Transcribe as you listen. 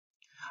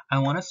I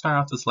want to start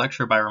off this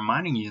lecture by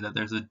reminding you that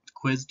there's a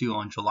quiz due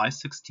on July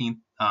 16th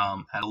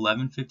at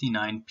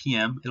 11:59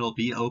 p.m. It'll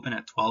be open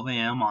at 12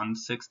 a.m. on the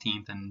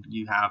 16th, and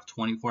you have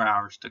 24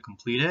 hours to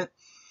complete it.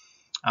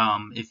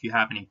 If you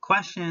have any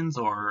questions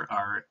or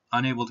are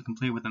unable to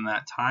complete within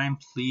that time,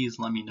 please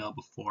let me know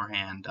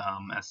beforehand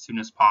as soon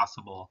as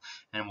possible,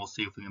 and we'll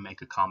see if we can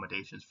make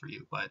accommodations for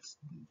you. But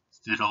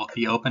it'll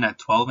be open at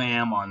 12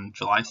 a.m. on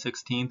July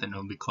 16th, and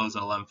it'll be closed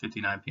at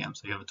 11:59 p.m.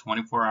 So you have a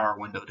 24-hour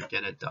window to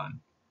get it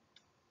done.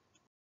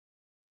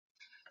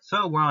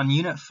 So we're on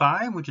Unit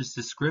 5, which is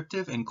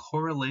Descriptive and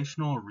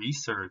Correlational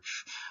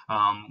Research.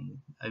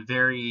 A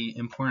very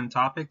important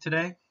topic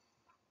today.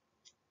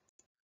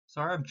 So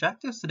our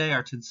objectives today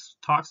are to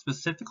talk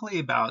specifically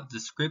about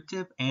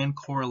descriptive and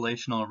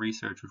correlational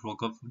research, which we'll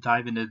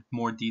dive into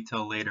more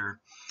detail later,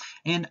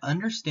 and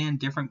understand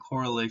different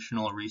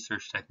correlational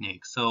research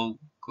techniques. So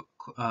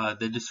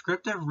the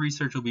descriptive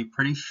research will be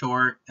pretty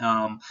short,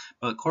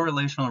 but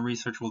correlational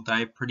research will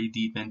dive pretty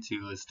deep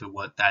into as to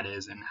what that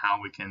is and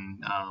how we can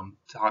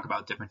talk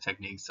about different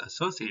techniques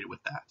associated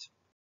with that.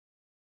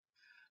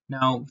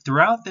 Now,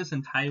 throughout this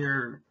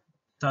entire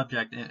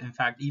subject, in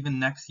fact, even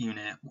next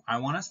unit, I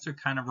want us to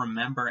kind of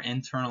remember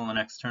internal and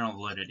external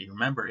validity.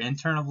 Remember,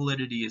 internal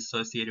validity is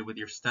associated with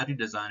your study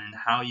design and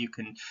how you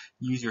can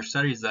use your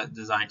study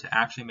design to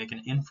actually make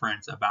an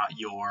inference about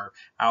your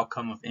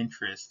outcome of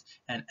interest.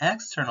 And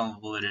external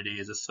validity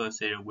is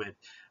associated with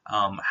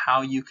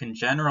how you can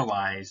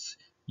generalize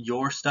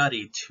your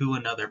study to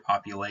another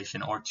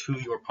population or to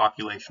your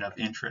population of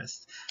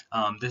interest.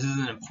 This is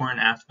an important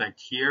aspect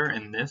here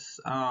in this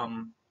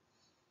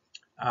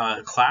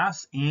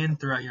class and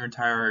throughout your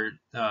entire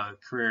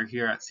career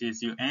here at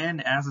CSU,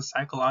 and as a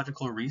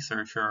psychological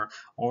researcher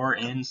or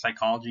in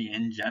psychology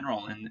in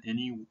general. In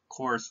any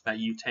course that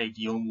you take,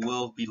 you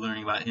will be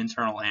learning about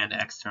internal and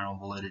external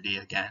validity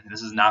again.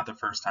 This is not the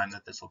first time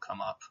that this will come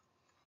up.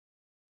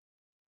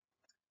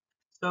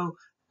 So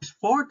there's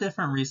 4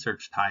 different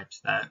research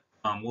types that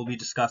we'll be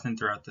discussing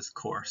throughout this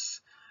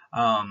course.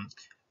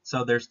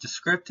 So there's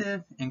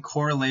descriptive and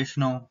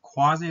correlational,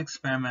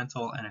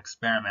 quasi-experimental, and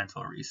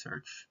experimental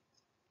research.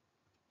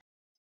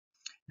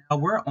 Now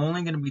we're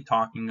only going to be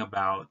talking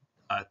about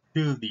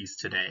 2 of these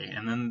today,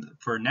 and then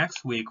for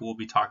next week we'll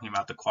be talking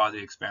about the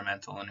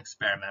quasi-experimental and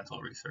experimental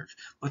research.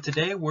 But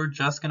today we're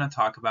just going to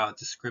talk about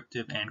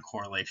descriptive and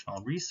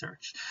correlational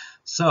research.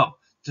 So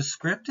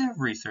descriptive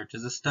research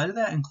is a study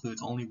that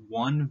includes only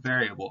one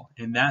variable,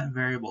 and that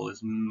variable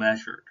is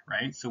measured,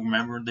 right? So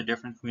remember the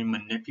difference between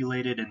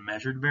manipulated and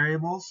measured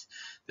variables?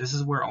 This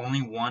is where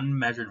only one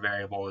measured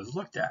variable is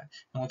looked at,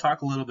 and we'll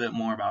talk a little bit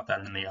more about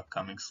that in the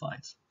upcoming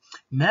slides.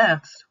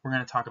 Next, we're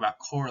going to talk about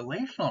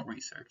correlational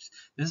research.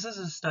 This is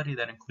a study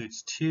that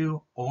includes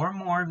 2 or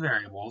more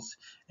variables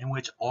in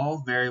which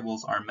all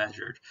variables are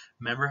measured.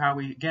 Remember how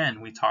we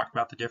talked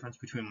about the difference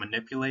between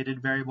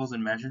manipulated variables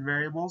and measured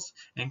variables?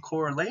 In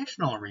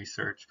correlational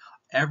research,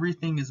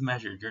 everything is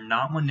measured. You're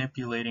not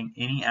manipulating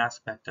any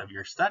aspect of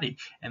your study,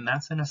 and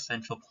that's an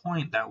essential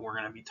point that we're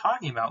going to be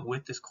talking about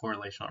with this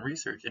correlational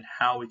research and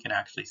how we can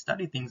actually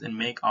study things and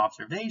make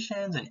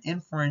observations and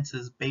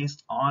inferences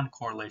based on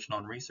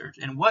correlational research,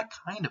 and what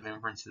kind of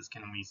inferences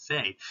can we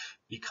say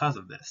because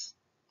of this.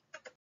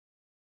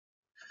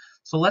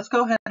 So let's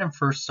go ahead and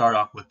first start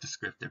off with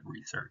descriptive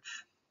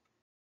research.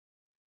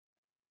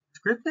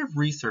 Descriptive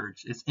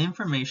research is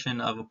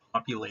information of a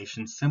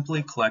population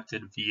simply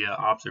collected via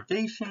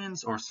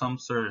observations or some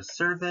sort of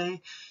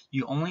survey.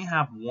 You only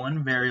have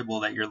one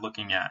variable that you're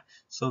looking at.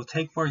 So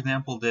take, for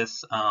example,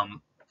 this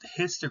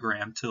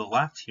histogram to the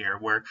left here,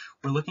 where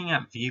we're looking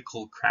at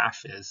vehicle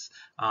crashes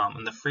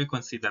and the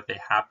frequency that they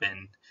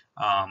happen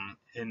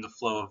in the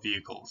flow of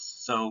vehicles.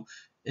 So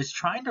it's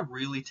trying to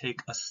really take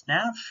a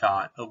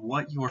snapshot of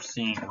what you're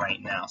seeing right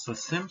now. So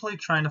simply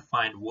trying to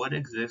find what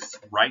exists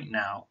right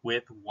now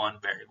with one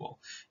variable.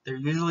 They're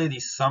usually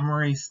these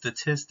summary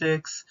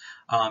statistics.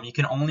 You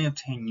can only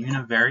obtain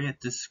univariate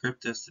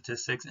descriptive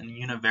statistics, and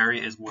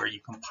univariate is where you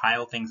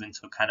compile things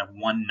into kind of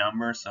one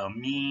number. So a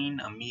mean,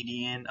 a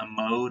median, a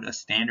mode, a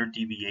standard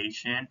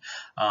deviation.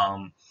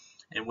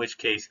 In which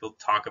case you'll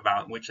talk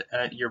about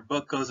your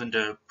book goes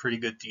into pretty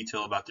good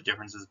detail about the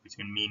differences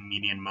between mean,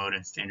 median, mode,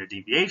 and standard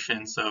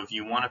deviation. So if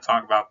you want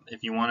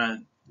to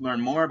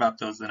learn more about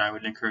those, then I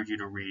would encourage you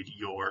to read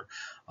your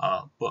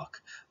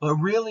book. But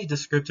really,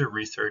 descriptive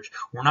research,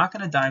 we're not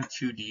going to dive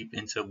too deep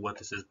into what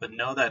this is, but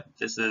know that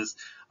this is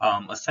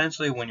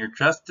essentially when you're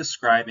just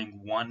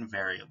describing one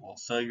variable.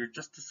 So you're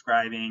just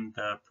describing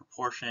the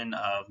proportion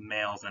of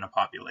males in a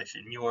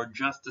population. You're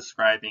just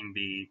describing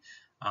the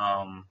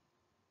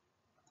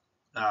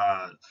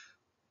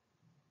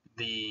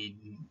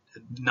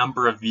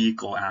number of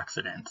vehicle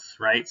accidents,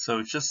 right? So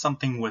it's just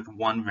something with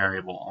one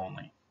variable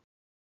only.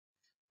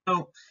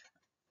 So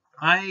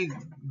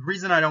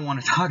reason I don't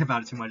want to talk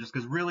about it too much is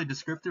because really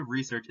descriptive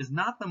research is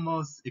not the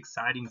most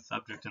exciting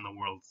subject in the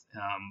world,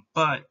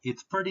 but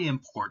it's pretty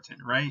important,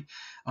 right?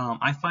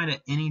 I find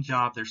at any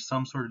job there's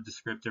some sort of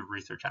descriptive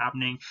research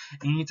happening.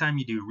 Anytime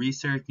you do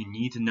research, you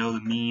need to know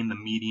the mean, the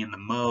median, the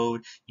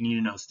mode. You need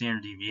to know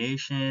standard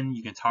deviation.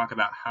 You can talk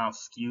about how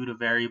skewed a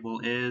variable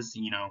is.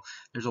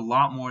 There's a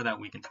lot more that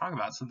we can talk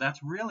about. So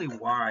that's really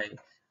why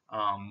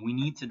we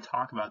need to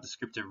talk about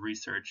descriptive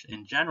research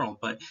in general,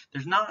 but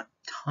there's not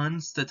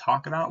tons to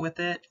talk about with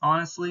it,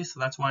 honestly, so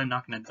that's why I'm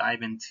not going to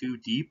dive in too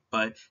deep,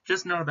 but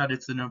just know that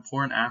it's an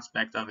important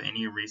aspect of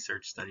any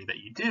research study that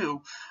you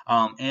do,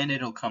 and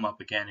it'll come up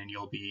again, and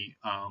you'll be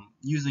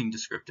using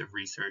descriptive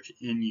research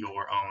in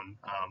your own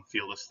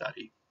field of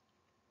study.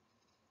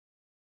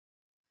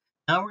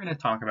 Now we're going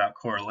to talk about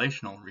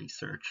correlational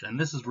research, and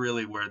this is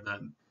really where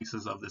the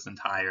basis of this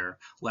entire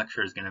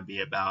lecture is going to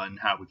be about and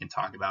how we can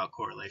talk about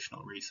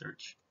correlational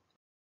research.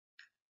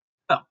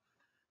 So,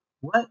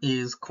 what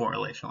is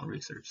correlational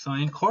research? So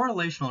in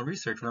correlational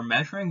research, we're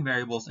measuring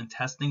variables and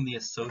testing the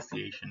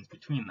associations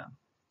between them.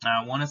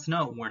 Now, I want us to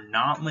know we're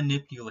not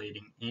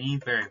manipulating any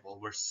variable.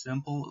 We're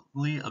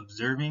simply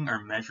observing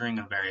or measuring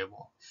a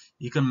variable.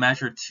 You can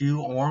measure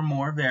 2 or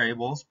more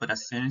variables, but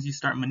as soon as you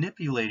start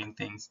manipulating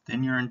things,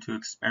 then you're into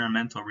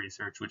experimental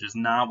research, which is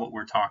not what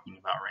we're talking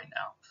about right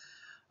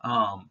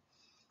now.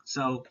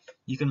 So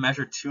you can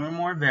measure 2 or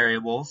more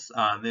variables.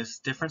 There's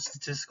different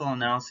statistical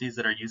analyses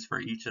that are used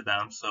for each of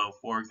them. So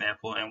for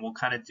example, and we'll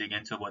kind of dig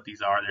into what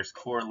these are. There's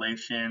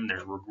correlation,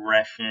 there's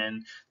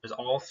regression, there's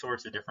all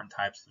sorts of different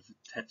types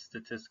of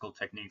statistical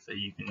techniques that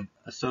you can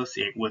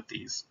associate with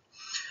these.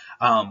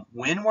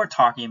 When we're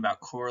talking about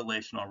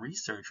correlational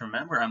research,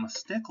 remember I'm a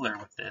stickler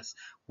with this.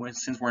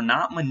 Since we're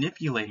not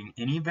manipulating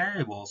any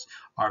variables,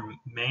 our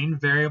main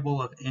variable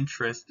of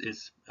interest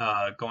is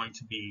going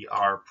to be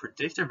our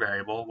predictor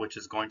variable, which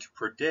is going to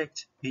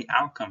predict the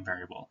outcome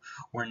variable.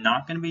 We're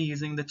not going to be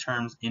using the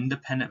terms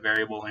independent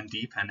variable and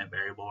dependent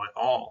variable at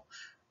all.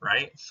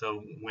 Right?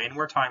 So when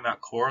we're talking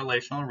about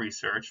correlational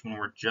research, when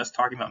we're just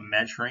talking about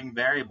measuring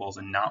variables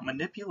and not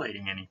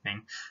manipulating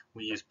anything,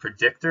 we use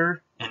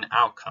predictor and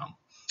outcome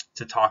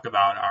to talk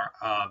about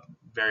our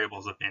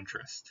variables of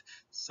interest.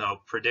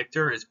 So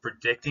predictor is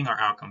predicting our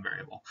outcome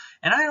variable.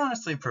 And I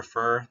honestly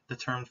prefer the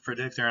terms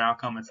predictor and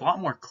outcome. It's a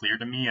lot more clear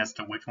to me as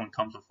to which one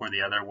comes before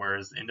the other,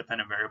 whereas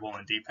independent variable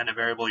and dependent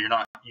variable, you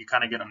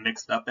kind of get them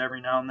mixed up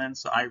every now and then.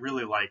 So I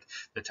really like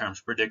the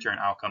terms predictor and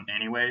outcome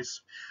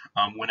anyways,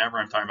 whenever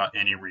I'm talking about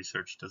any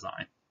research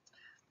design.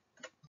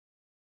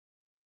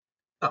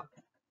 So,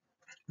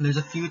 there's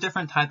a few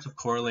different types of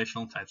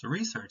correlational types of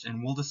research,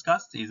 and we'll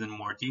discuss these in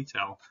more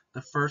detail.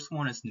 The first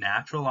one is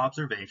natural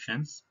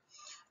observations,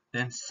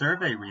 then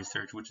survey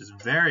research, which is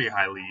very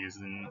highly used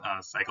in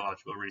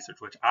psychological research,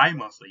 which I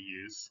mostly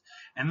use,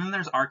 and then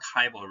there's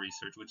archival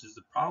research, which is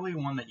probably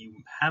one that you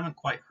haven't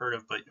quite heard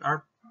of, but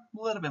are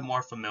a little bit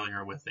more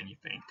familiar with than you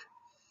think.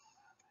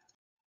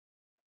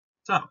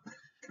 So,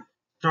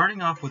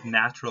 starting off with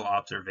natural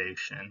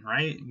observation,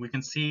 right? We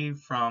can see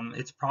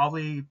it's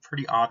probably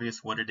pretty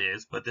obvious what it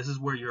is, but this is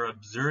where you're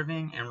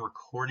observing and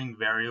recording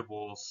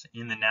variables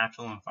in the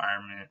natural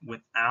environment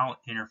without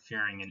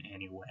interfering in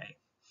any way.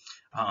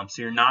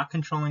 So you're not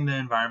controlling the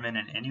environment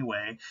in any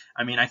way.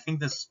 I mean, I think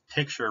this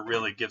picture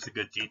really gives a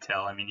good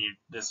detail. I mean,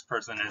 this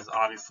person is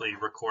obviously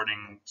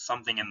recording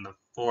something in the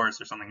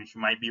forest or something. She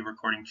might be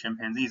recording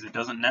chimpanzees. It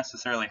doesn't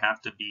necessarily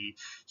have to be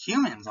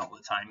humans all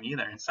the time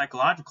either. In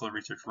psychological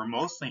research, we're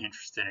mostly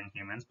interested in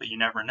humans, but you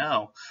never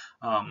know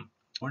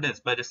what it is.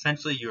 But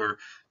essentially, you're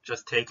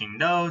just taking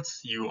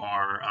notes. You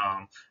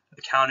are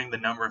counting the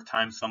number of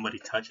times somebody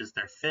touches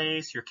their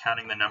face. You're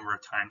counting the number of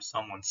times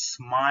someone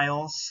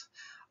smiles.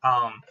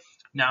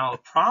 Now, a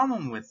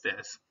problem with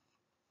this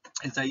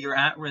is that you're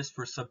at risk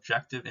for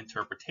subjective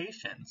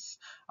interpretations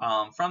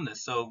from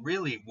this. So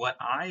really, what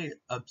I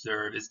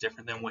observe is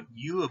different than what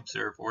you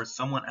observe or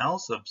someone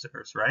else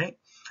observes, right?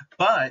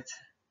 But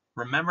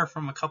remember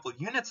from a couple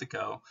of units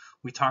ago,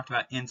 we talked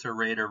about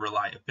inter-rater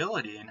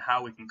reliability and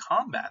how we can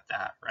combat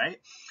that, right?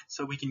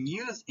 So we can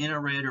use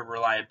inter-rater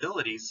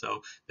reliability.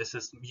 So this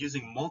is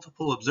using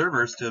multiple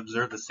observers to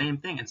observe the same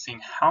thing and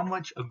seeing how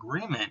much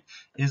agreement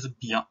is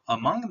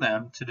among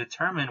them to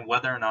determine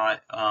whether or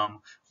not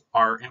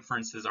our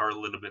inferences are a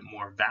little bit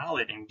more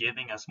valid and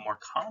giving us more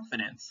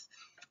confidence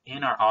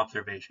in our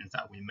observations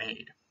that we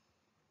made.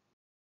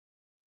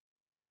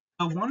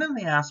 So one of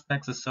the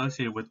aspects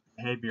associated with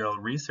behavioral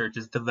research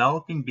is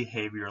developing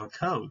behavioral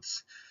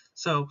codes.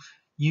 So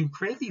you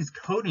create these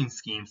coding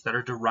schemes that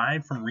are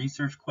derived from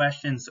research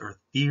questions or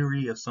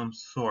theory of some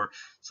sort.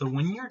 So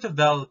when you're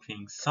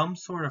developing some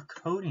sort of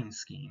coding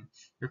scheme,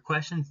 your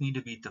questions need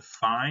to be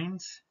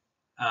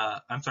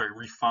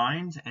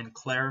refined and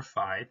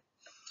clarified.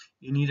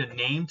 You need to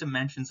name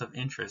dimensions of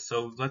interest.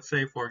 So let's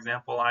say, for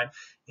example, I'm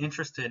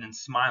interested in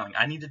smiling.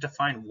 I need to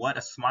define what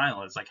a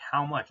smile is. Like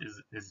how much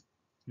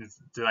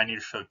do I need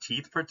to show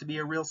teeth for it to be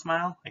a real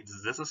smile? Like,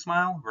 is this a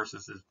smile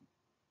versus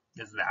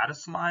is that a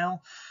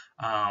smile?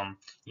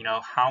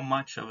 How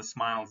much of a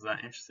smile is that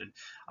interested?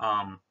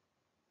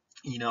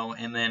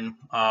 and then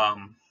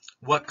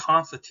what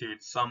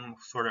constitutes some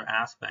sort of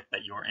aspect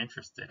that you're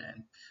interested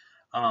in.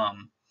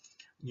 Um,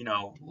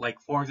 like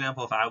for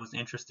example, if I was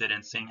interested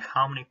in seeing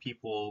how many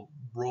people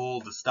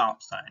rolled the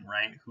stop sign,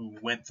 right? Who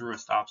went through a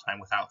stop sign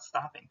without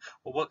stopping.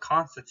 Well, what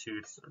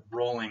constitutes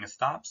rolling a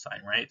stop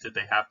sign, right? Did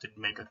they have to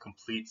make a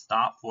complete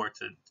stop for it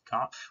to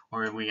stop?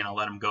 Or are we going to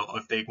let them go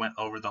if they went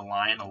over the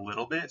line a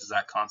little bit? Does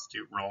that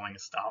constitute rolling a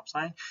stop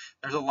sign?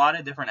 There's a lot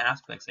of different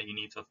aspects that you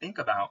need to think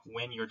about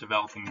when you're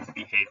developing these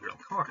behavioral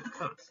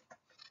codes.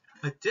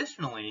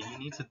 Additionally, you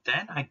need to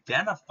then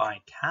identify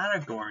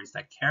categories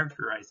that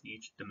characterize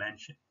each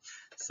dimension.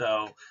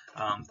 So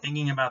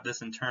thinking about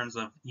this in terms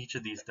of each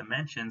of these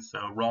dimensions,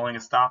 so rolling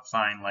a stop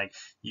sign, like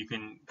you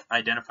can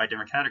identify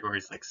different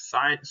categories, like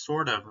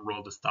sort of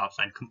rolled a stop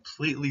sign,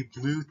 completely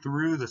blew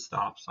through the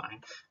stop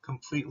sign,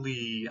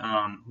 completely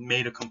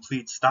made a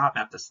complete stop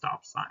at the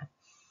stop sign.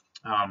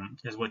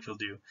 Is what you'll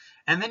do.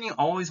 And then you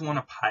always want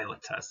to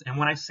pilot test. And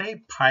when I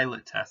say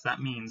pilot test, that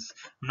means,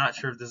 I'm not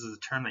sure if this is a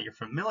term that you're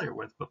familiar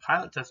with, but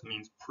pilot test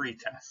means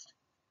pre-test.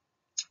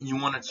 You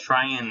want to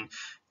try and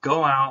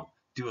go out,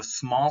 do a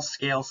small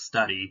scale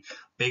study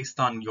based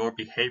on your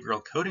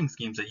behavioral coding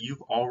schemes that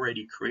you've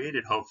already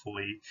created,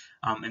 hopefully,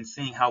 and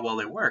seeing how well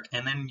they work.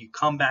 And then you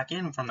come back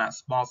in from that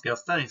small scale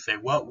study and say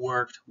what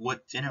worked,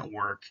 what didn't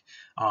work,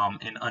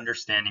 and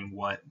understanding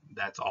what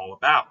that's all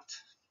about.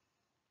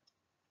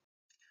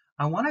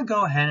 I want to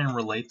go ahead and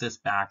relate this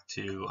back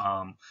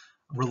to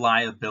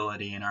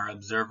reliability in our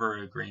observer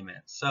agreement.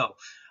 So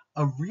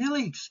a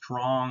really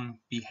strong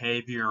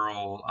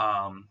behavioral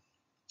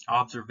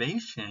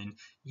observation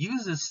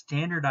uses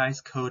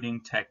standardized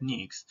coding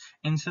techniques.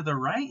 And to the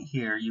right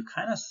here, you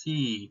kind of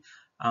see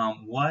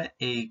what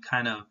a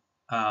kind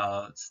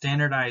of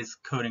standardized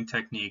coding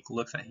technique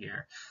looks at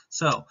here.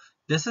 So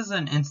this is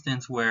an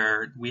instance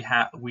where we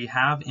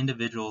have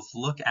individuals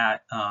look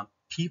at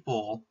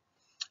people,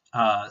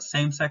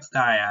 same-sex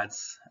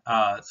dyads,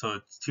 so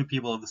it's two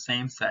people of the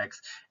same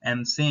sex,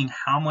 and seeing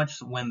how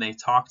much when they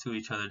talk to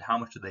each other, how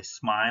much do they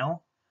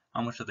smile,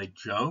 how much do they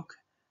joke,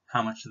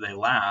 how much do they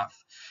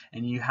laugh,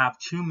 and you have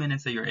 2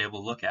 minutes that you're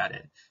able to look at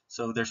it.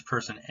 So there's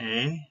person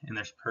A and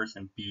there's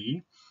person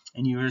B,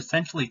 and you're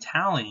essentially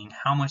tallying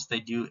how much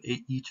they do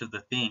each of the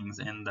things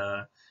in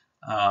the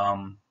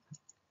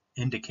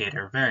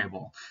indicator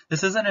variable.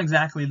 This isn't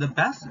exactly the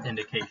best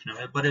indication of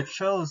it, but it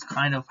shows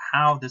kind of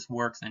how this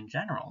works in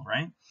general,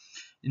 right?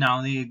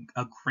 Now, the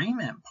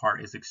agreement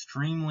part is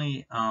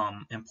extremely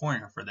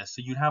important for this.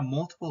 So you'd have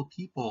multiple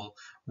people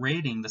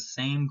rating the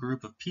same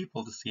group of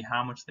people to see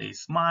how much they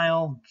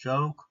smile,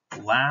 joke,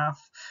 laugh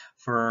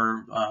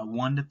for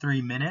 1 to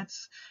 3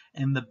 minutes.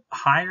 And the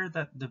higher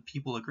that the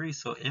people agree,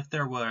 so if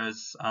there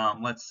was,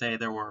 let's say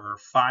there were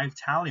 5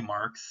 tally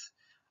marks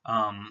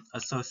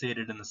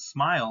associated in the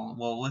smile,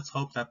 well, let's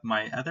hope that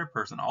my other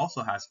person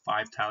also has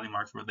 5 tally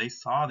marks where they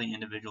saw the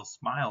individual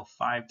smile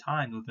 5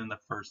 times within the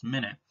first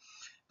minute.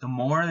 The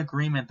more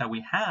agreement that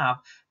we have,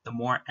 the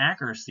more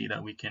accuracy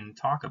that we can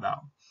talk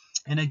about.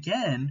 And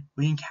again,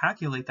 we can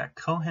calculate that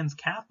Cohen's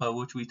kappa,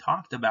 which we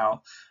talked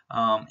about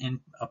in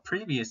a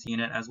previous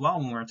unit as well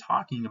when we were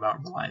talking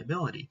about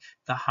reliability.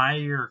 The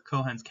higher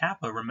Cohen's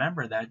kappa,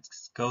 remember that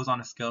goes on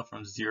a scale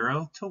from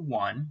 0 to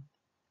 1,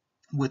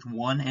 with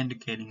 1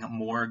 indicating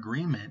more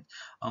agreement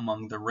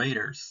among the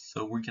raters.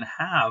 So we can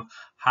have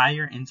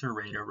higher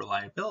inter-rater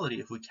reliability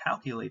if we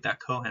calculate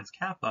that Cohen's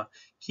kappa,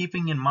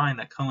 keeping in mind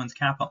that Cohen's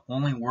kappa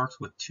only works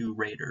with 2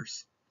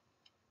 raters.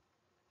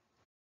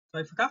 So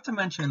I forgot to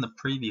mention in the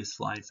previous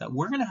slides that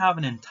we're going to have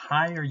an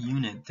entire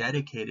unit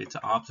dedicated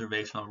to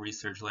observational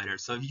research later.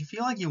 So if you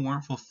feel like you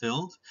weren't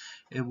fulfilled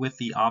with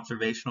the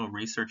observational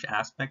research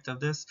aspect of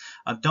this,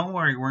 don't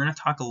worry, we're going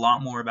to talk a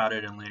lot more about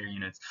it in later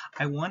units.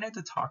 I wanted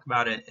to talk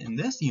about it in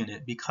this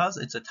unit because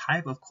it's a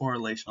type of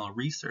correlational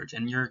research,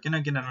 and you're going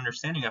to get an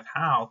understanding of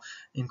how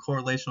in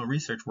correlational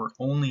research we're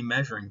only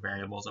measuring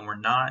variables and we're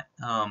not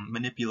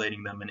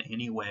manipulating them in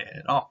any way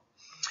at all.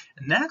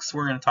 Next,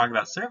 we're going to talk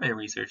about survey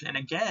research, and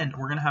again,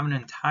 we're going to have an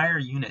entire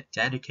unit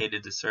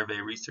dedicated to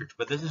survey research,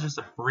 but this is just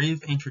a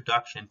brief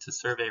introduction to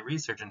survey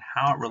research and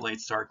how it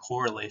relates to our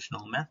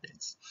correlational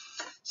methods.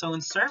 So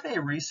in survey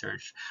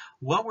research,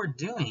 what we're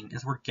doing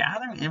is we're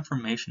gathering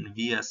information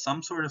via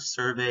some sort of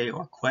survey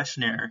or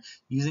questionnaire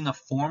using a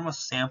form of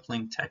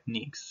sampling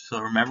techniques. So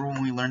remember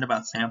when we learned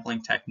about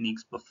sampling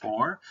techniques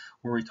before,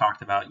 where we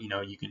talked about,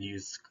 you can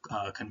use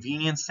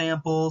convenience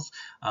samples,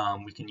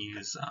 we can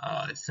use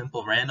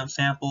simple random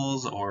samples,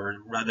 or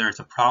whether it's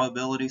a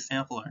probability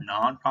sample or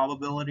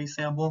non-probability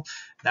sample.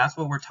 That's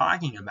what we're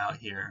talking about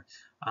here.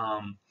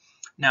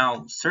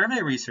 Now,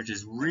 survey research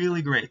is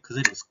really great because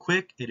it is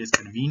quick, it is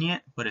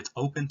convenient, but it's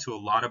open to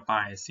a lot of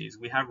biases.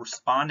 We have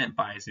respondent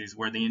biases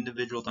where the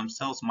individual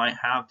themselves might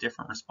have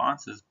different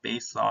responses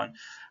based on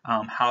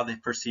how they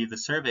perceive the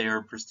survey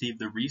or perceive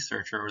the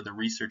researcher or the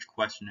research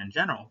question in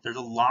general. There's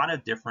a lot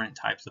of different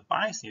types of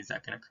biases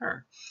that can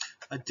occur.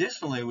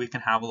 Additionally, we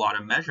can have a lot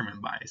of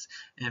measurement bias.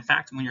 And in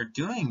fact, when you're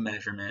doing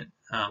measurement,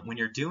 when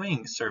you're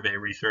doing survey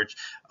research,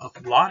 a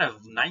lot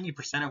of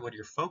 90% of what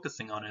you're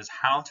focusing on is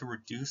how to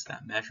reduce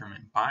that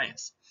measurement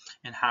bias.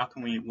 And how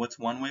can we, what's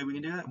one way we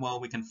can do it? Well,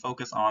 we can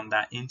focus on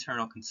that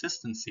internal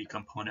consistency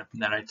component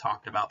that I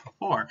talked about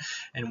before,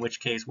 in which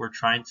case we're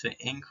trying to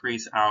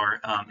increase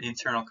our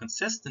internal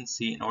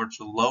consistency in order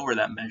to lower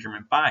that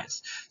measurement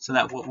bias, so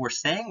that what we're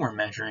saying we're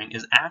measuring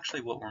is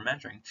actually what we're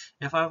measuring.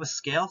 If I have a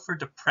scale for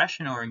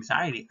depression or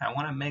anxiety, I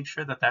want to make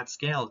sure that that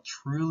scale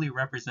truly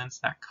represents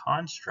that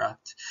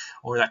construct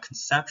or that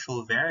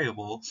conceptual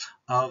variable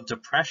of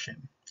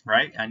depression,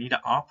 right? I need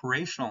to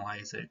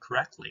operationalize it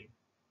correctly,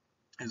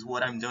 is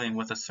what I'm doing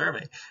with a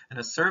survey. And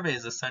a survey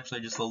is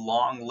essentially just a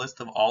long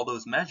list of all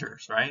those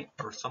measures, right?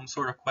 Or some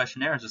sort of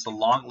questionnaire is just a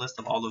long list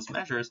of all those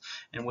measures,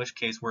 in which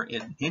case we're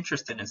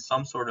interested in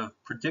some sort of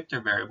predictor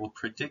variable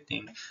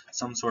predicting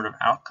some sort of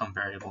outcome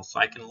variable.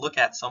 So I can look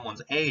at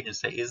someone's age and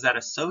say, is that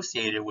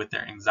associated with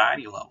their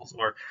anxiety levels?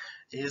 Or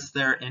is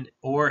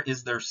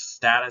their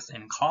status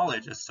in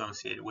college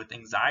associated with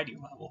anxiety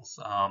levels?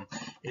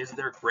 Is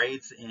their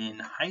grades in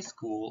high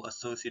school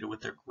associated with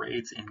their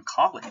grades in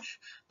college?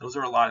 Those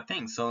are a lot of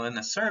things. So in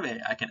the survey,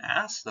 I can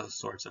ask those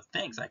sorts of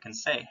things. I can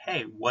say,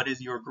 hey, what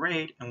is your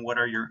grade and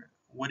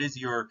what is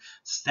your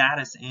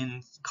status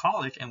in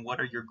college and what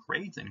are your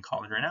grades in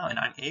college right now? And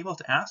I'm able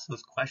to ask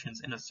those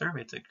questions in a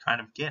survey to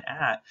kind of get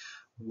at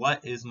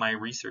what is my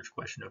research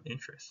question of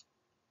interest.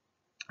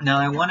 Now,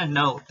 I want to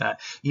note that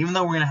even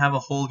though we're going to have a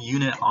whole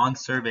unit on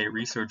survey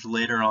research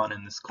later on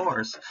in this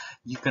course,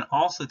 you can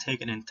also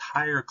take an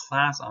entire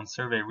class on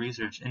survey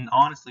research and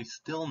honestly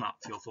still not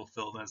feel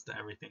fulfilled as to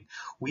everything.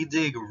 We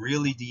dig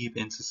really deep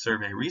into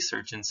survey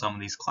research in some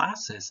of these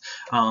classes.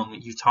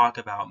 You talk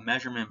about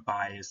measurement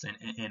bias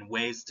and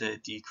ways to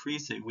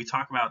decrease it. We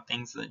talk about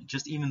things that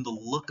just even the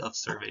look of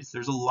surveys.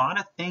 There's a lot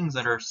of things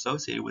that are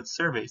associated with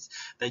surveys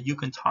that you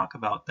can talk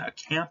about that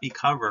can't be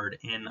covered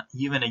in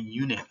even a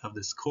unit of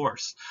this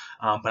course.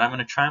 But I'm going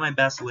to try my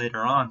best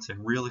later on to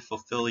really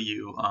fulfill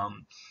you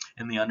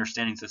in the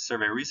understandings of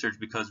survey research,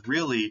 because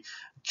really,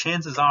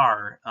 chances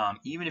are,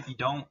 even if you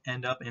don't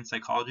end up in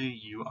psychology,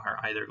 you are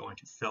either going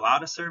to fill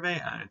out a survey,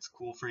 and it's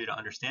cool for you to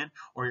understand,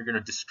 or you're going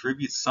to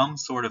distribute some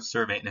sort of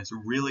survey, and it's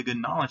really good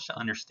knowledge to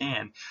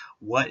understand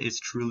what is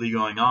truly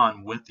going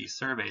on with these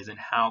surveys and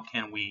how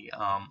can we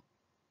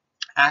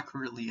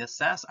accurately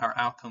assess our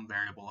outcome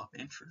variable of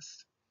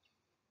interest.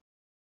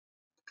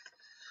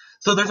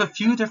 So there's a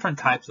few different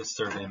types of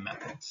survey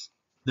methods.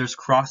 There's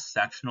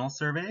cross-sectional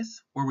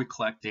surveys, where we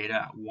collect data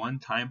at one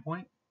time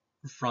point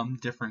from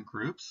different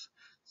groups.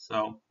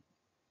 So,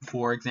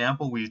 for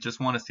example, we just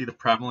want to see the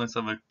prevalence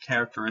of a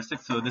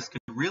characteristic, so this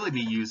could really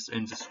be used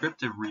in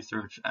descriptive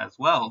research as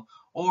well,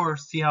 or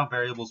see how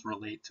variables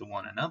relate to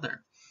one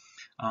another,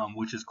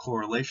 which is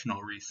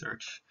correlational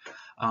research.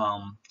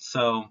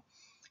 So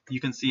you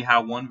can see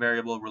how one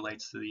variable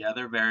relates to the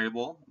other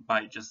variable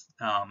by just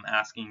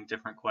asking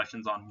different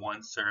questions on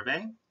one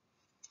survey.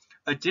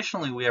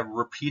 Additionally, we have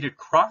repeated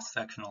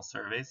cross-sectional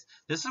surveys.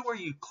 This is where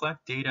you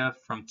collect data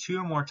from 2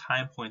 or more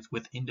time points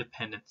with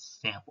independent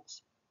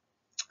samples.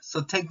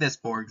 So take this,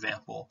 for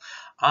example.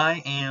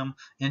 I am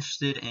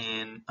interested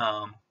in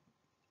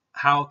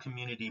how a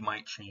community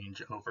might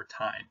change over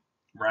time,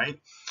 right?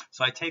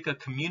 So I take a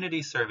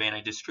community survey and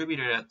I distribute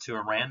it to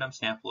a random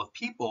sample of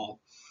people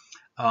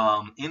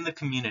in the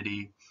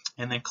community,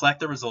 and then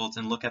collect the results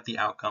and look at the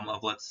outcome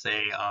of, let's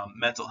say,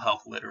 mental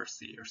health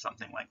literacy or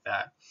something like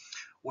that.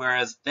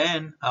 Whereas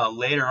then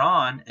later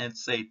on, and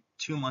say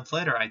 2 months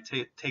later, I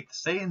take the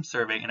same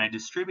survey and I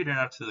distribute it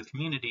out to the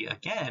community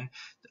again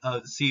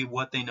to see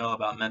what they know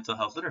about mental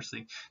health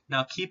literacy.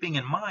 Now, keeping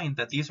in mind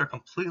that these are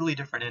completely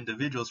different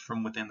individuals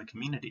from within the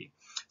community.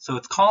 So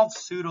it's called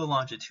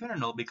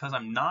pseudo-longitudinal because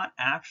I'm not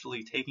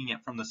actually taking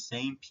it from the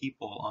same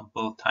people on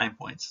both time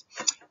points.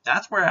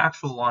 That's where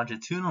actual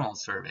longitudinal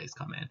surveys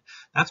come in.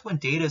 That's when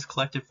data is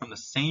collected from the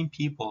same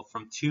people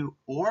from 2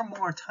 or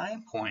more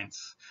time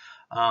points.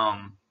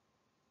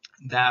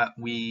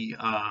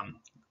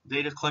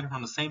 Data is collected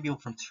from the same people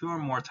from 2 or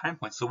more time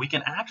points. So we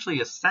can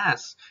actually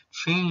assess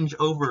change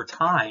over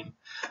time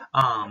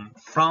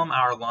from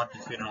our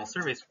longitudinal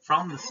surveys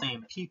from the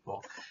same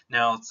people.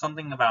 Now,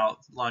 something about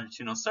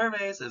longitudinal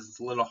surveys is it's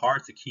a little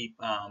hard to keep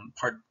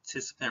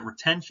participant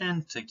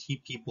retention, to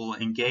keep people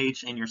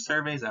engaged in your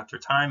surveys after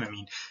time. I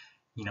mean,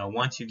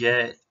 once you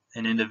get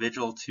an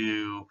individual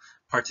to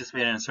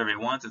participate in a survey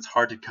once, it's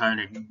hard to kind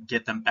of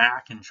get them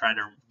back and try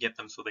to get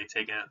them so they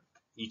take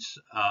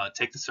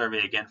the survey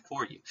again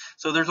for you.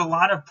 So there's a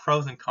lot of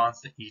pros and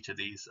cons to each of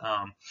these.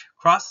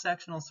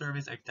 Cross-sectional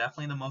surveys are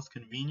definitely the most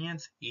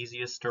convenient,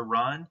 easiest to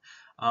run.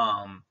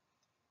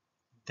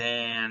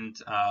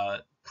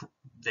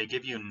 They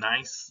give you a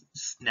nice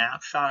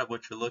snapshot of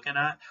what you're looking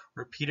at.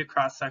 Repeated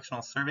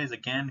cross-sectional surveys,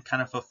 again,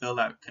 kind of fulfill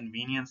that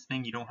convenience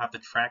thing. You don't have to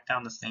track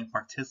down the same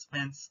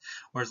participants,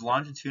 whereas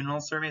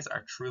longitudinal surveys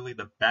are truly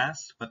the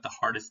best, but the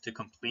hardest to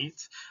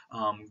complete.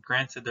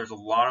 Granted, there's a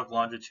lot of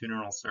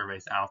longitudinal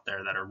surveys out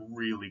there that are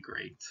really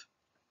great.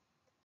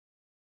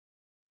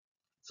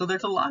 So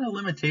there's a lot of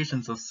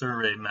limitations of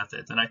survey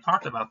methods, and I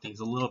talked about these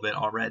a little bit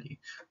already,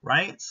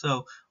 right?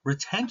 So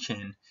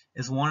retention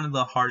is one of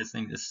the hardest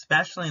things,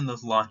 especially in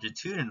those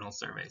longitudinal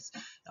surveys.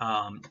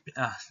 Um,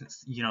 uh,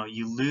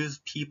 you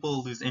lose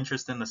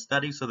interest in the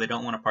study, so they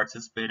don't want to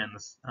participate in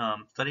this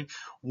study.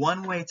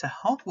 One way to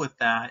help with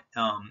that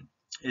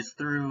is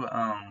through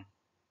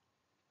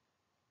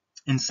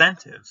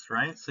incentives,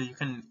 right? So you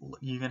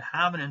can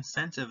have an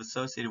incentive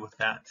associated with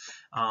that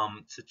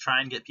to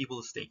try and get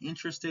people to stay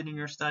interested in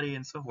your study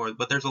and so forth.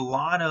 But there's a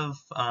lot of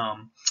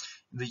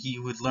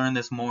you would learn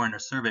this more in a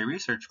survey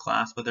research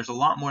class, but there's a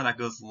lot more that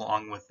goes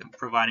along with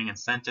providing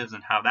incentives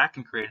and how that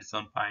can create its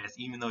own bias,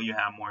 even though you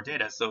have more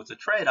data. So it's a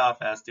trade-off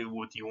as to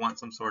do you want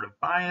some sort of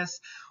bias,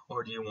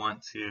 or do you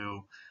want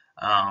to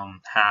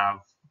have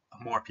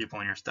more people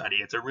in your study.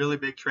 It's a really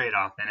big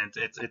trade-off, and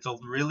it's a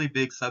really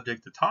big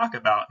subject to talk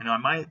about. And I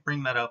might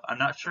bring that up. I'm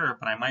not sure,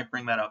 but I might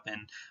bring that up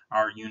in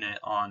our unit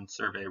on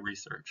survey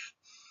research.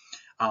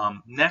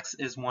 Next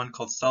is one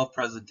called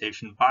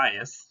self-presentation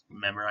bias.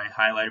 Remember, I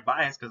highlighted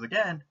bias because,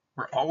 again,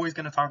 we're always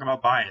going to talk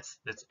about bias.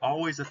 It's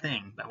always a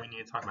thing that we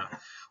need to talk about,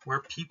 where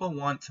people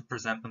want to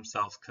present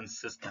themselves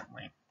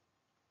consistently.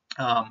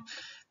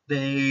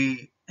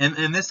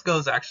 And this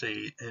goes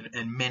actually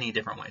in many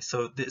different ways.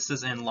 So this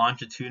is in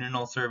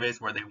longitudinal surveys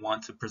where they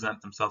want to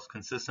present themselves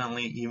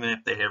consistently, even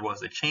if there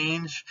was a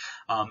change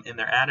in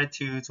their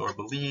attitudes or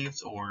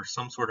beliefs or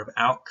some sort of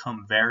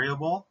outcome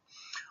variable.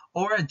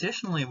 Or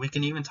additionally, we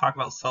can even talk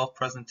about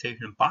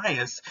self-presentation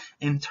bias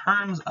in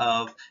terms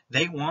of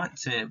they want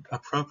to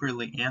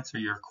appropriately answer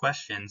your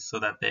questions so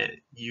that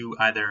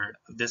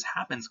this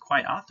happens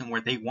quite often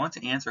where they want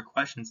to answer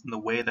questions in the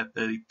way that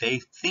they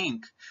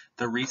think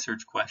the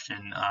research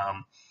question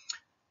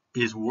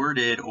is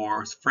worded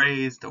or is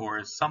phrased or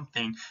is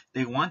something.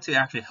 They want to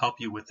actually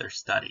help you with their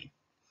study,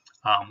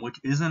 which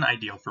isn't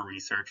ideal for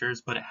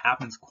researchers, but it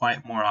happens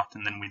quite more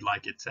often than we'd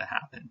like it to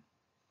happen.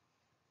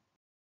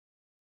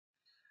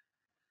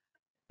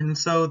 And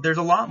so there's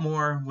a lot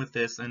more with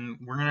this, and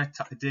we're going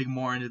to dig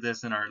more into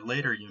this in our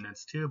later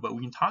units too, but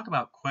we can talk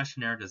about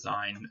questionnaire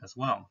design as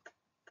well,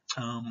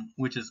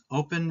 which is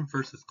open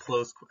versus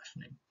closed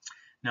questioning.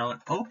 Now, an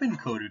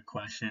open-coded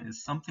question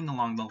is something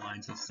along the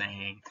lines of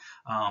saying,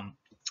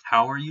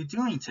 how are you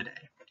doing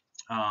today?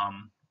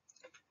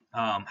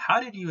 How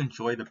did you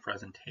enjoy the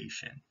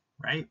presentation,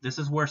 right? This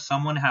is where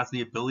someone has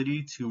the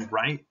ability to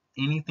write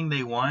anything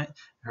they want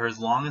or as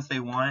long as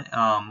they want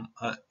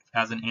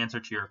as an answer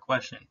to your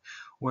question.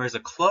 Whereas a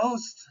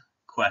closed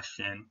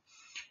question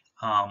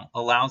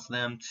allows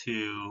them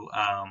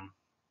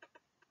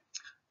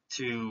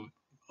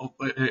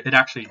it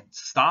actually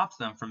stops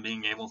them from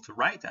being able to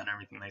write down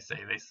everything they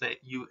say.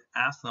 You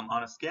ask them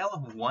on a scale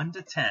of 1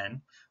 to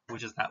 10,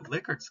 which is that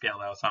Likert scale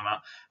that I was talking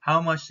about,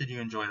 how much did you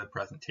enjoy the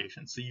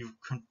presentation? So you've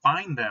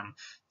confined them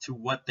to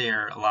what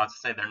they're allowed to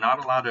say. They're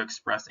not allowed to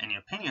express any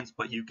opinions,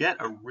 but you get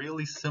a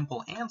really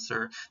simple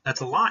answer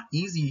that's a lot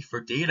easy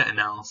for data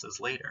analysis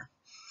later.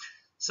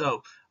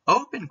 So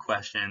open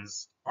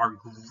questions are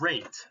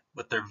great,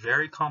 but they're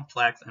very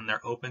complex and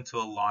they're open to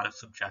a lot of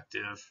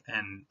subjective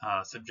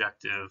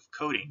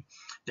coding.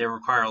 They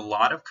require a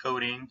lot of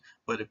coding,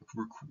 but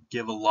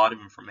give a lot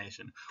of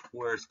information.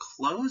 Whereas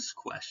closed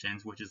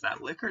questions, which is that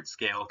Likert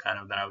scale kind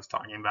of that I was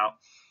talking about,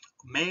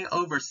 may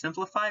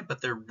oversimplify,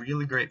 but they're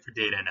really great for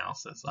data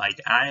analysis.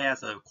 Like I,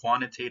 as a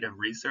quantitative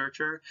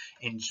researcher,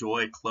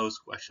 enjoy closed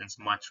questions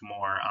much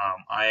more.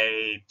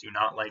 I do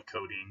not like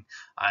coding.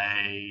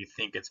 I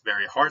think it's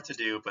very hard to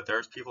do, but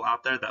there's people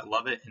out there that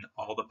love it and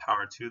all the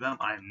power to them.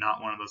 I am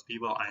not one of those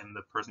people. I am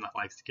the person that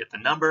likes to get the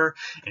number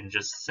and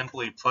just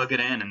simply plug it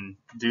in and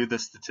do the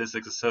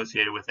statistics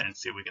associated with it and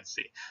see what we can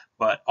see.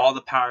 But all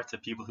the power to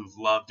people who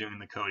love doing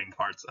the coding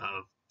parts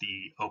of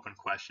the open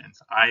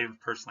questions. I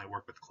personally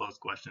work with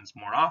closed questions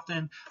more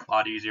often, a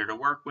lot easier to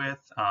work with,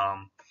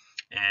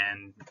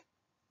 and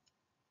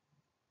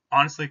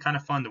honestly kind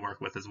of fun to work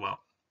with as well.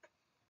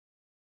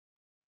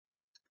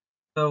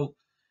 So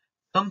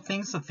some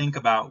things to think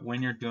about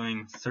when you're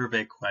doing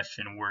survey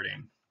question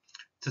wording.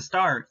 To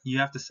start, you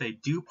have to say,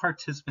 do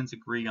participants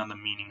agree on the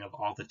meaning of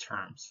all the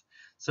terms?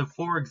 So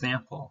for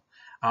example,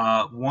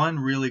 one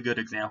really good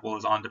example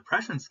is on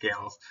depression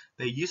scales.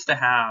 They used to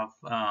have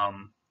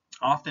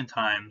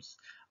oftentimes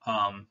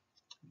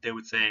they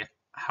would say,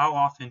 how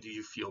often do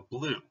you feel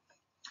blue?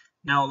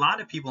 Now, a lot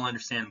of people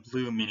understand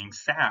blue meaning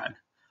sad,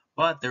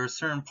 but there are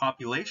certain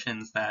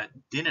populations that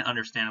didn't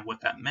understand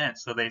what that meant.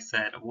 So they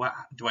said, what,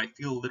 do I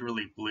feel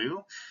literally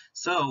blue?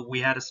 So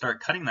we had to start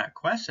cutting that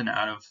question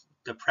out of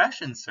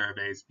depression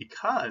surveys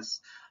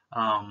because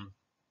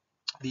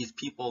these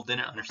people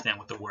didn't understand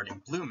what the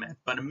wording blue meant.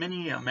 But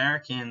many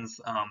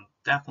Americans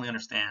definitely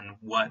understand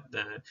what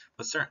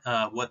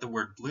the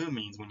word blue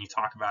means when you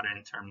talk about it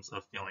in terms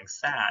of feeling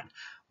sad.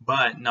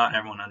 But not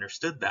everyone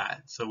understood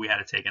that, so we had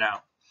to take it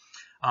out.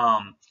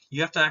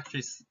 You have to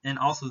actually, and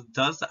also,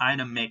 does the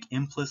item make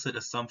implicit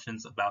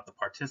assumptions about the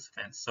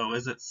participants? So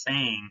is it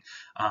saying,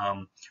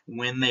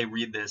 when they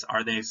read this,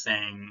 are they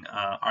saying,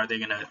 are they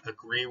going to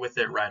agree with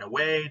it right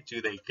away?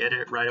 Do they get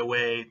it right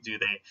away?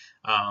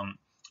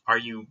 are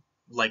you,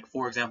 like,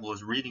 for example,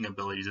 is reading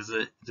ability,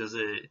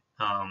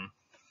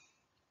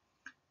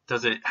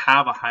 does it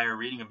have a higher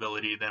reading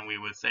ability than we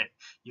would say?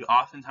 You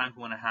oftentimes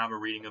want to have a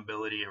reading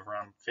ability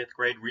around 5th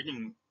grade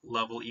reading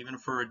level, even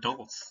for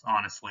adults,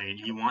 honestly.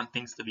 You want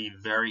things to be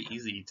very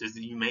easy.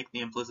 You make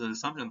the implicit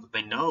assumption that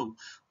they know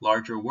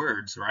larger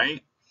words,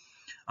 right?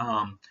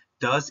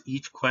 Does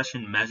each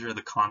question measure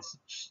the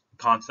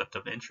concept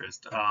of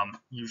interest?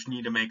 You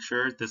need to make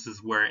sure this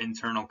is where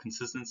internal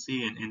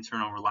consistency and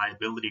internal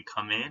reliability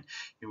come in,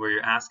 where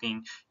you're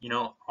asking,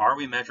 are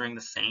we measuring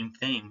the same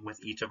thing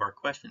with each of our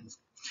questions?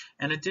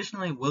 And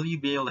additionally, will you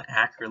be able to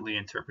accurately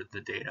interpret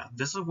the data?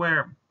 This is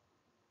where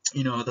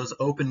those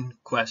open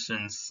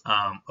questions,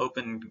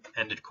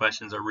 open-ended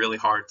questions are really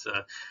hard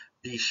to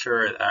be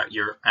sure that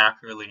you're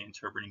accurately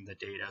interpreting the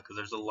data, because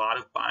there's a lot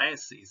of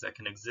biases that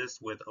can exist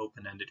with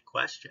open-ended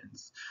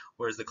questions.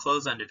 Whereas the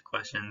closed-ended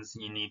questions,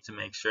 you need to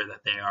make sure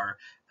that they are,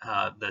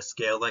 the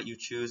scale that you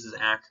choose is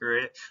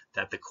accurate,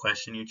 that the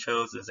question you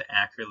chose is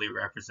accurately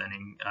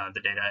representing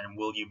the data, and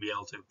will you be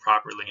able to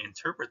properly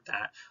interpret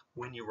that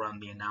when you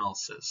run the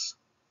analysis.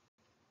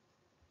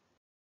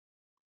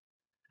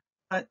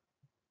 But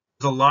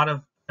there's a lot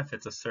of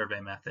benefits of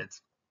survey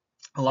methods.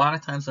 A lot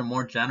of times they're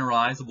more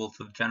generalizable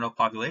to the general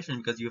population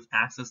because you have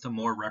access to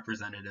more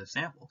representative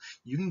sample.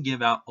 You can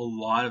give out a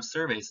lot of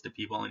surveys to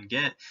people and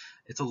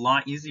it's a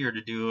lot easier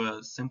to do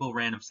a simple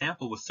random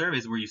sample with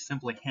surveys where you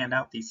simply hand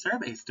out these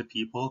surveys to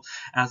people,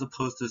 as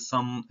opposed to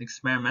some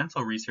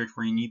experimental research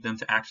where you need them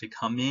to actually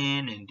come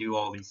in and do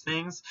all these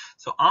things.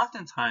 So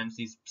oftentimes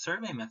these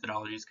survey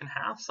methodologies can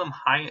have some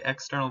high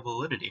external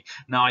validity.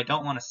 Now, I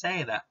don't want to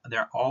say that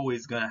they're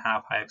always going to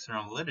have high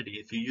external validity.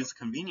 If you use a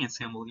convenience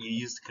sample, you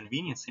use the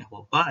convenience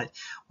sample. But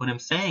what I'm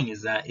saying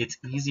is that it's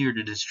easier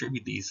to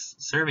distribute these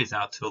surveys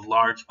out to a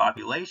large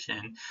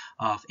population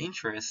of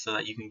interest so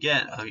that you can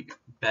get a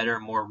better,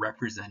 more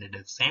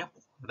representative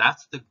sample.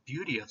 That's the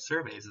beauty of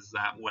surveys, is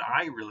that what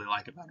I really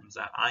like about them is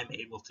that I'm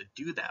able to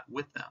do that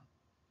with them.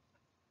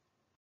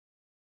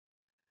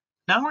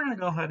 Now we're going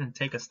to go ahead and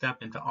take a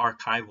step into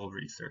archival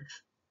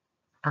research.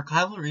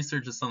 Archival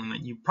research is something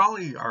that you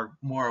probably are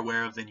more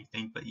aware of than you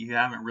think, but you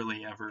haven't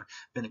really ever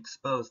been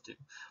exposed to.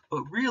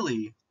 But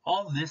really,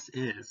 all this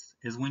is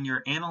when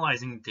you're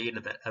analyzing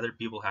data that other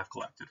people have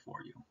collected for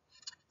you.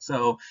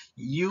 So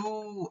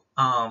you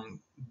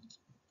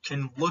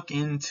can look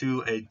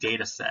into a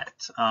data set.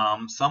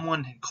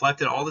 Someone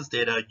collected all this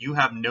data. You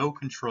have no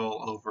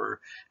control over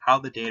how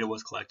the data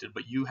was collected,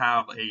 but you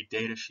have a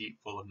data sheet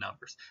full of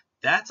numbers.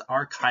 That's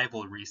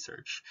archival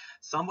research.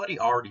 Somebody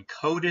already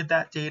coded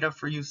that data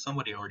for you,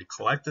 somebody already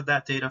collected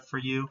that data for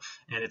you,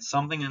 and it's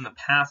something in the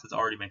past that's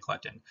already been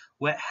collected.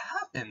 What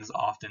happens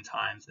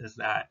oftentimes is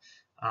that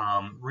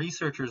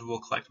researchers will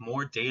collect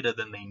more data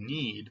than they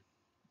need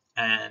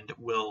and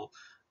will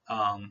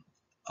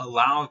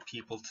allow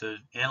people to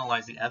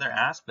analyze the other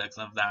aspects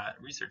of that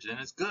research. And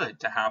it's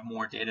good to have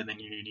more data than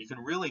you need. You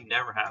can really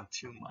never have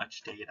too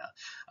much data.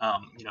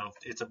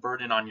 It's a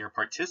burden on your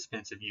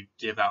participants if you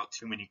give out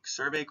too many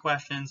survey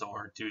questions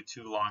or do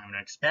too long of an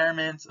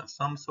experiment of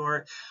some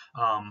sort.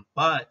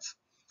 But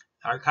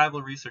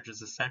archival research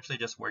is essentially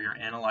just where you're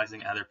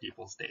analyzing other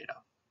people's data.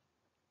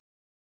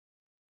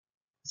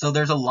 So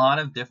there's a lot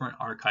of different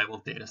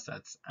archival data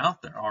sets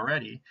out there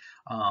already.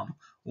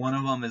 One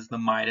of them is the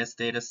MIDAS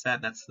data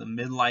set. That's the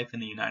Midlife in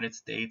the United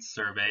States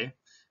survey.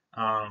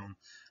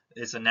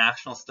 It's a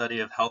national study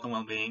of health and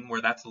well-being,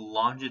 where that's a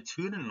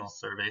longitudinal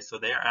survey. So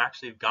they're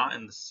actually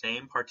gotten the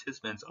same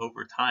participants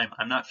over time.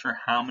 I'm not sure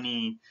how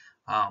many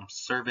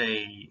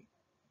survey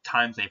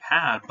times they've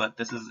had, but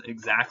this is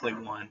exactly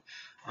one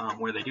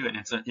where they do it.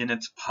 And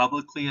it's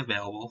publicly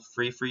available,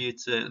 free for you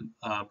to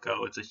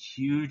go. It's a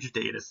huge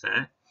data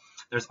set.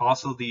 There's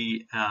also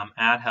the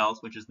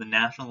AdHealth, which is the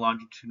National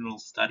Longitudinal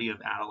Study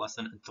of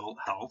Adolescent Adult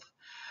Health.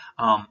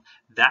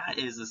 That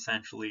is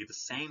essentially the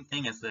same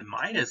thing as the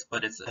MIDAS,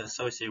 but it's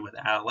associated with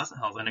adolescent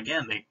health. And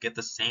again, they get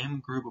the same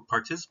group of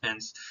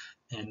participants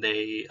and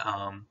they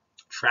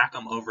track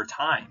them over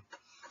time.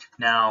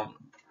 Now,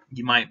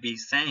 you might be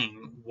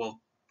saying,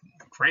 well,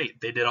 great,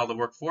 they did all the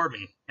work for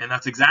me. And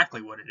that's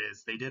exactly what it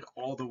is. They did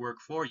all the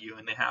work for you,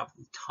 and they have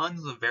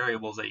tons of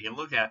variables that you can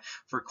look at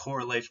for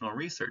correlational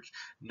research.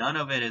 None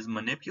of it is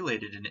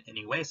manipulated in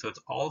any way, so it's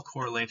all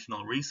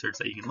correlational research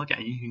that you can look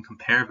at. You can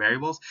compare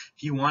variables.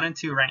 If you wanted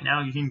to right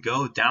now, you can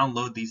go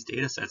download these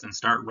data sets and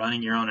start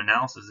running your own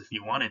analysis if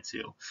you wanted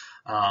to.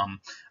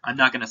 I'm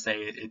not going to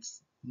say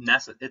it's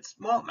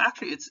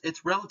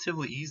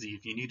relatively easy.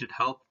 If you needed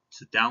help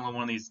to download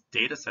one of these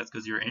data sets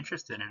because you're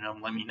interested in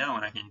them, let me know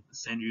and I can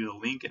send you the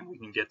link and we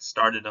can get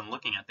started on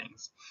looking at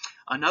things.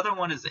 Another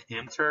one is the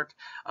MTurk.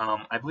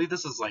 I believe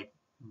this is like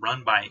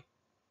run by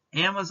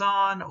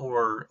Amazon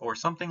or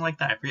something like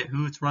that. I forget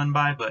who it's run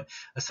by, but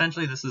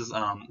essentially this is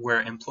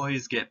where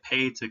employees get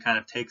paid to kind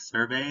of take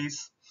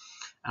surveys.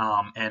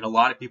 And a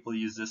lot of people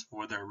use this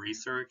for their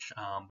research,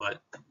 but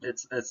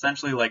it's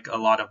essentially like a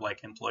lot of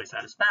like employee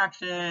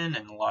satisfaction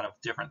and a lot of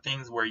different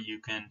things where you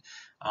can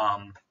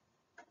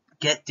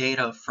get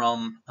data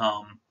from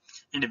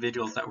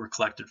individuals that were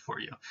collected for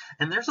you.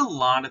 And there's a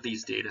lot of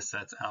these data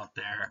sets out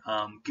there.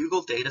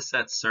 Google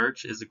Dataset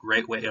Search is a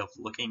great way of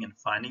looking and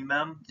finding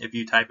them. If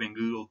you type in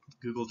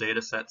Google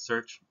Dataset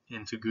Search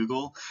into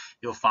Google,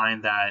 you'll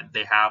find that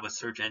they have a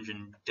search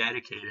engine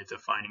dedicated to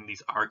finding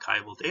these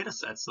archival data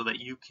sets so that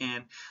you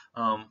can,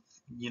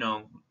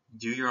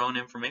 do your own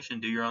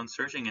information, do your own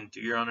searching, and do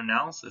your own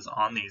analysis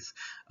on these.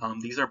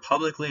 These are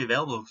publicly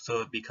available,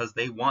 so because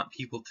they want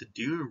people to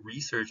do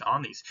research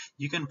on these.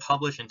 You can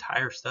publish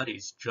entire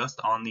studies just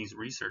on these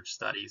research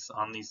studies,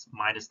 on these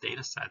MIDAS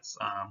data sets,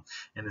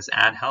 and this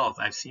Ad Health.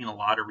 I've seen a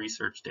lot of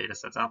research data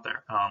sets out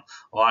there.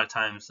 A lot of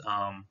times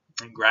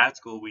in grad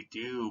school, we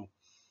do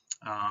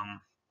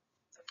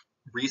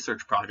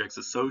research projects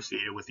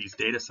associated with these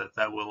data sets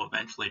that will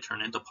eventually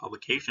turn into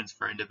publications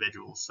for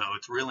individuals. So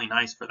it's really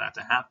nice for that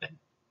to happen.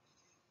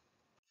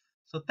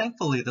 So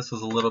thankfully this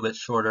was a little bit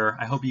shorter.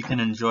 I hope you can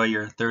enjoy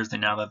your Thursday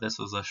now that this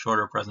was a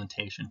shorter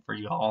presentation for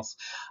you all.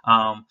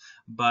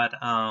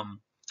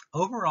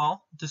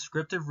 Overall,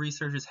 descriptive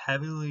research is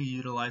heavily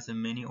utilized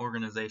in many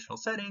organizational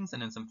settings,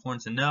 and it's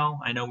important to know.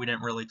 I know we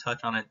didn't really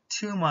touch on it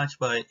too much,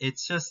 but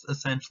it's just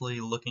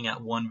essentially looking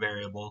at one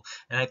variable.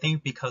 And I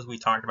think because we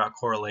talked about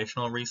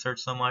correlational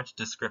research so much,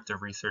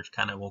 descriptive research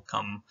kind of will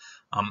come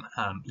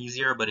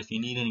easier. But if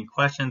you need any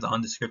questions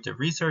on descriptive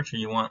research or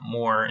you want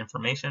more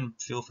information,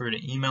 feel free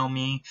to email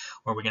me,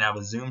 or we can have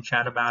a Zoom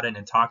chat about it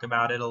and talk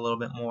about it a little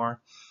bit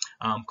more.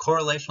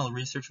 Correlational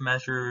research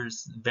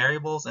measures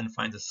variables and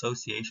finds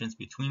associations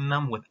between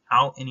them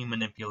without any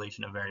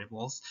manipulation of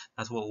variables.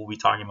 That's what we'll be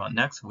talking about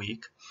next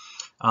week.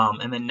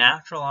 And then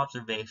natural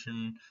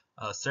observation,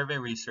 survey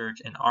research,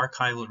 and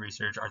archival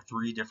research are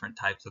three different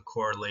types of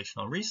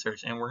correlational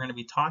research. And we're going to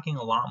be talking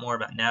a lot more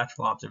about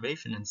natural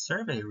observation and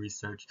survey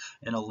research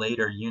in a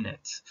later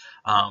unit.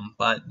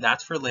 But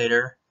that's for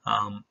later.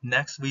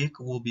 Next week,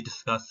 we'll be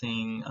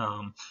discussing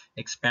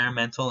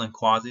experimental and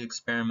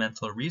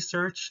quasi-experimental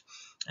research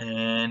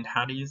and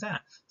how to use that.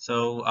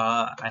 So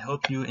I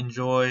hope you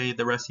enjoy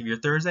the rest of your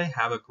Thursday.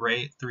 Have a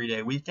great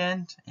 3-day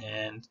weekend,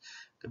 and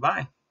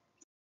goodbye.